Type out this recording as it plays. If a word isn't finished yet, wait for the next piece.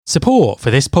Support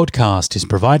for this podcast is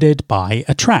provided by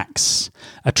Attrax.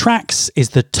 Attrax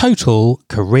is the total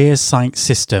career site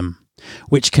system,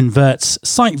 which converts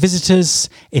site visitors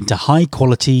into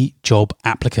high-quality job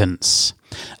applicants.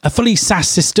 A fully SaaS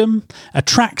system,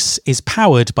 Attrax is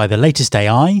powered by the latest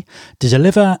AI to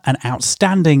deliver an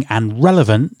outstanding and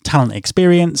relevant talent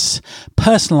experience,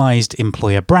 personalised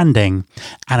employer branding,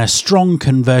 and a strong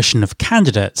conversion of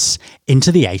candidates into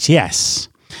the ATS.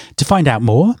 To find out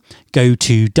more, go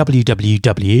to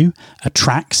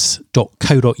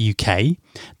www.attrax.co.uk.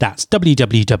 That's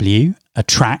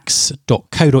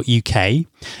www.attrax.co.uk,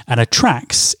 and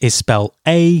Attrax is spelled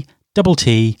A-T-T-R-A-X.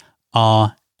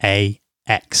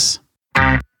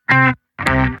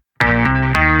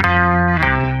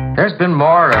 There's been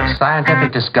more of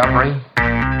scientific discovery,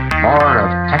 more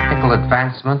of technical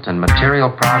advancement and material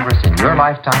progress in your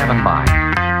lifetime and mine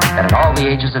than in all the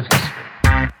ages of history.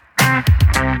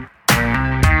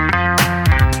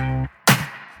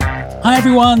 Hi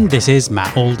everyone, this is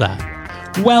Matt Alder.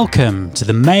 Welcome to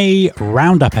the May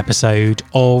Roundup episode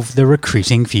of the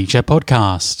Recruiting Future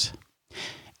podcast.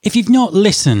 If you've not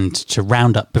listened to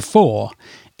Roundup before,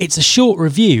 it's a short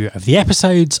review of the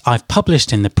episodes I've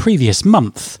published in the previous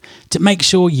month to make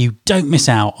sure you don't miss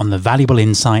out on the valuable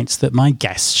insights that my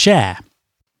guests share.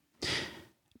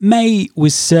 May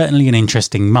was certainly an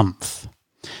interesting month.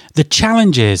 The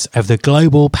challenges of the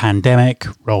global pandemic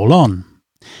roll on.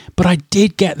 But I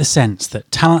did get the sense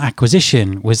that talent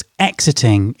acquisition was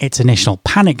exiting its initial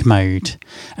panic mode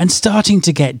and starting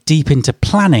to get deep into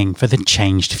planning for the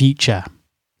changed future.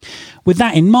 With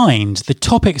that in mind, the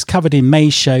topics covered in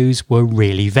May's shows were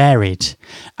really varied,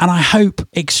 and I hope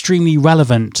extremely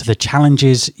relevant to the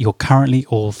challenges you're currently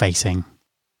all facing.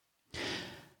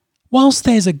 Whilst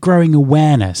there's a growing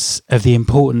awareness of the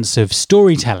importance of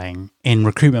storytelling in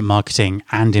recruitment marketing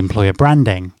and employer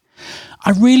branding, I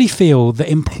really feel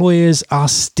that employers are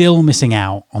still missing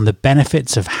out on the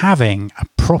benefits of having a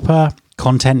proper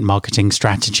content marketing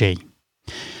strategy.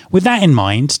 With that in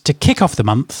mind, to kick off the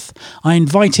month, I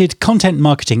invited content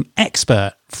marketing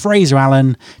expert Fraser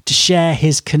Allen to share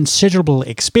his considerable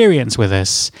experience with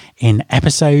us in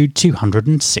episode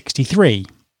 263.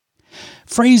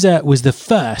 Fraser was the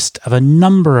first of a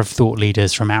number of thought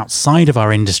leaders from outside of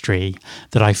our industry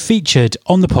that I featured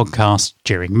on the podcast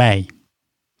during May.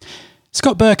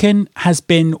 Scott Birkin has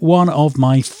been one of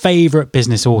my favourite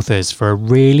business authors for a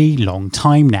really long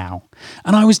time now,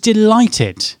 and I was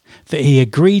delighted that he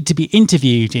agreed to be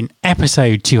interviewed in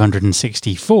episode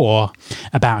 264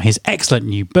 about his excellent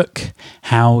new book,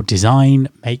 How Design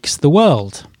Makes the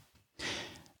World.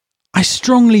 I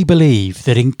strongly believe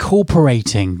that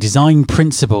incorporating design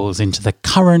principles into the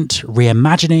current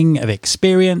reimagining of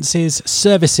experiences,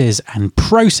 services and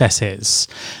processes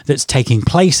that's taking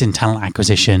place in talent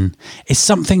acquisition is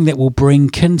something that will bring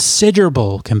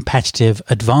considerable competitive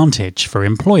advantage for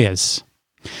employers.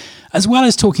 As well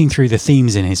as talking through the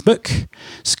themes in his book,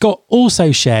 Scott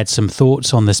also shared some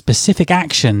thoughts on the specific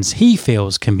actions he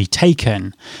feels can be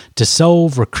taken to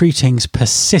solve recruiting's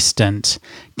persistent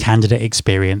candidate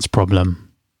experience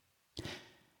problem.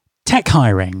 Tech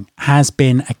hiring has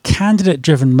been a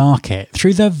candidate-driven market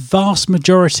through the vast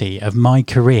majority of my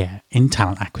career in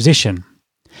talent acquisition.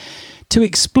 To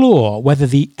explore whether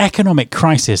the economic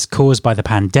crisis caused by the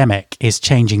pandemic is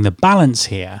changing the balance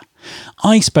here,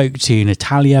 I spoke to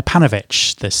Natalia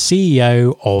Panovich, the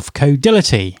CEO of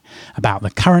Codility, about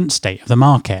the current state of the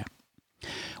market.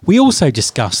 We also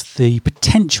discussed the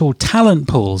potential talent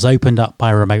pools opened up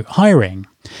by remote hiring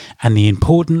and the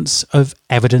importance of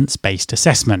evidence-based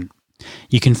assessment.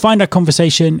 You can find our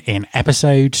conversation in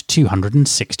episode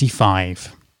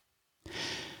 265.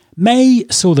 May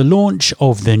saw the launch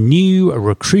of the new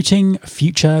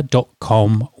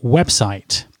recruitingfuture.com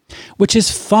website, which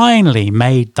has finally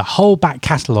made the whole back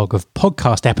catalogue of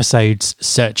podcast episodes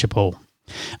searchable,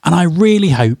 and I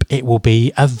really hope it will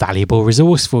be a valuable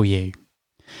resource for you.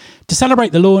 To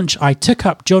celebrate the launch, I took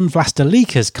up John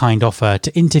Vlastelica's kind offer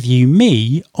to interview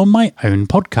me on my own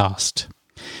podcast.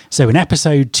 So in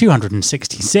episode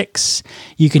 266,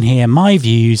 you can hear my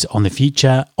views on the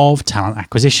future of talent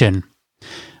acquisition.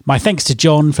 My thanks to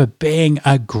John for being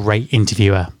a great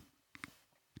interviewer.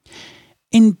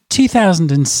 In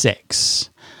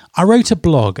 2006, I wrote a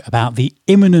blog about the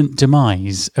imminent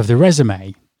demise of the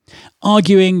resume,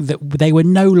 arguing that they were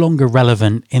no longer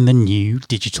relevant in the new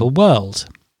digital world.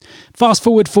 Fast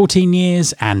forward 14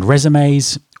 years and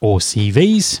resumes, or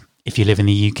CVs, if you live in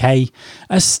the UK,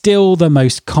 are still the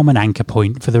most common anchor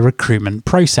point for the recruitment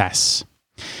process.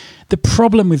 The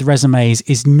problem with resumes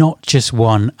is not just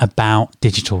one about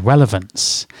digital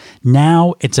relevance.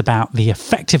 Now it's about the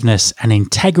effectiveness and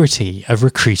integrity of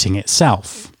recruiting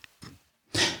itself.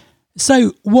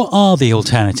 So, what are the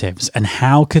alternatives and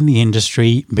how can the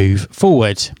industry move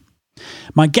forward?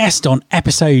 My guest on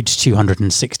episode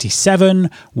 267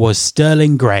 was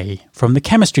Sterling Gray from the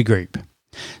Chemistry Group.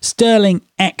 Sterling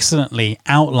excellently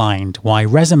outlined why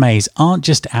resumes aren't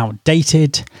just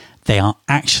outdated, they are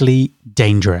actually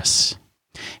dangerous.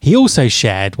 He also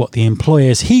shared what the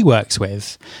employers he works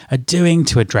with are doing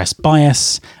to address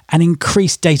bias and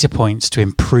increase data points to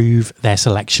improve their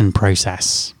selection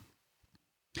process.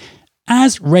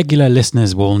 As regular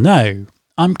listeners will know,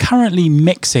 I'm currently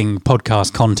mixing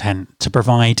podcast content to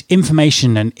provide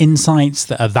information and insights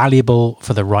that are valuable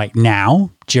for the right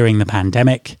now during the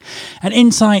pandemic, and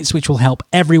insights which will help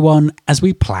everyone as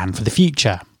we plan for the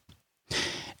future.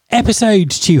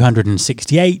 Episode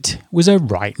 268 was a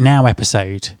Right Now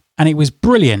episode, and it was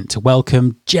brilliant to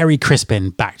welcome Jerry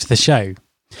Crispin back to the show.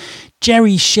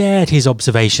 Jerry shared his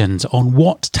observations on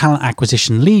what talent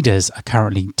acquisition leaders are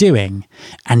currently doing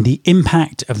and the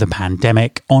impact of the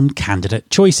pandemic on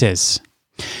candidate choices.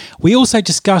 We also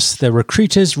discussed the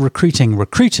Recruiters Recruiting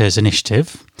Recruiters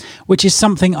initiative, which is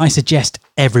something I suggest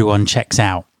everyone checks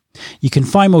out. You can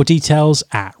find more details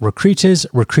at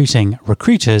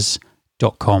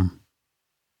recruitersrecruitingrecruiters.com.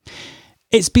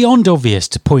 It's beyond obvious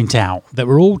to point out that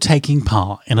we're all taking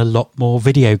part in a lot more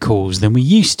video calls than we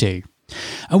used to.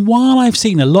 And while I've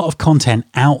seen a lot of content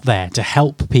out there to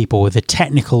help people with the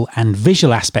technical and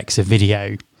visual aspects of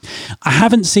video, I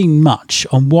haven't seen much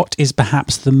on what is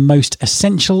perhaps the most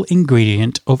essential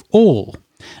ingredient of all: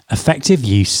 effective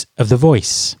use of the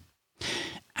voice.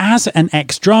 As an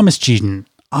ex-drama student,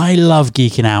 I love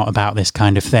geeking out about this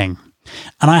kind of thing.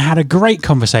 And I had a great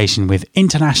conversation with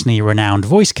internationally renowned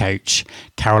voice coach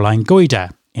Caroline Goyder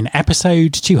in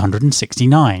episode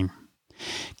 269.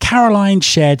 Caroline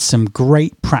shared some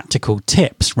great practical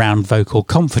tips around vocal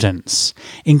confidence,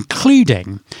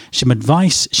 including some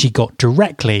advice she got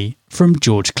directly from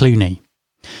George Clooney.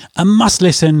 A must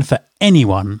listen for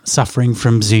anyone suffering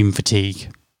from Zoom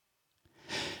fatigue.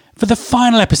 For the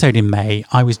final episode in May,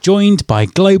 I was joined by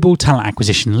global talent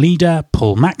acquisition leader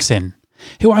Paul Maxin,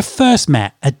 who I first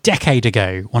met a decade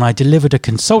ago when I delivered a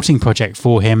consulting project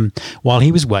for him while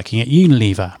he was working at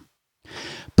Unilever.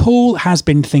 Paul has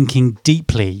been thinking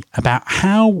deeply about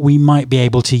how we might be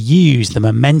able to use the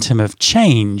momentum of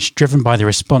change driven by the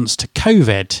response to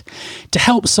COVID to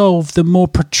help solve the more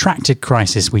protracted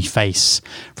crisis we face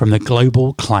from the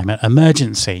global climate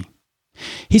emergency.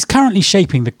 He's currently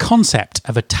shaping the concept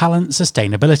of a talent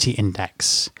sustainability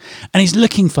index, and he's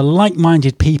looking for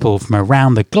like-minded people from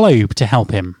around the globe to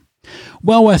help him.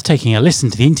 Well worth taking a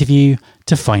listen to the interview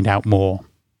to find out more.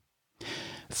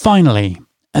 Finally,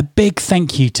 a big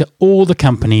thank you to all the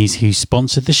companies who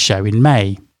sponsored the show in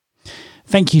May.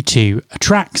 Thank you to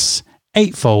Attrax,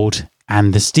 Eightfold,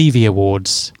 and the Stevie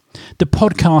Awards. The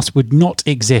podcast would not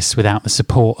exist without the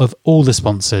support of all the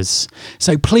sponsors,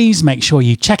 so please make sure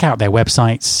you check out their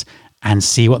websites and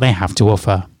see what they have to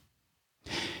offer.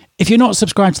 If you're not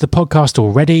subscribed to the podcast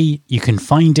already, you can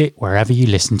find it wherever you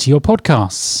listen to your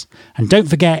podcasts. And don't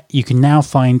forget, you can now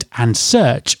find and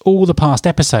search all the past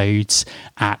episodes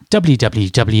at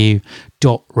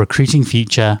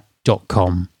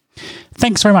www.recruitingfuture.com.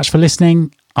 Thanks very much for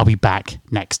listening. I'll be back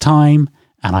next time,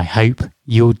 and I hope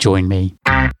you'll join me.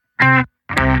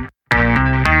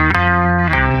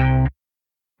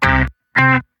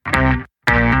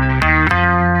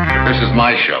 This is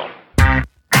my show.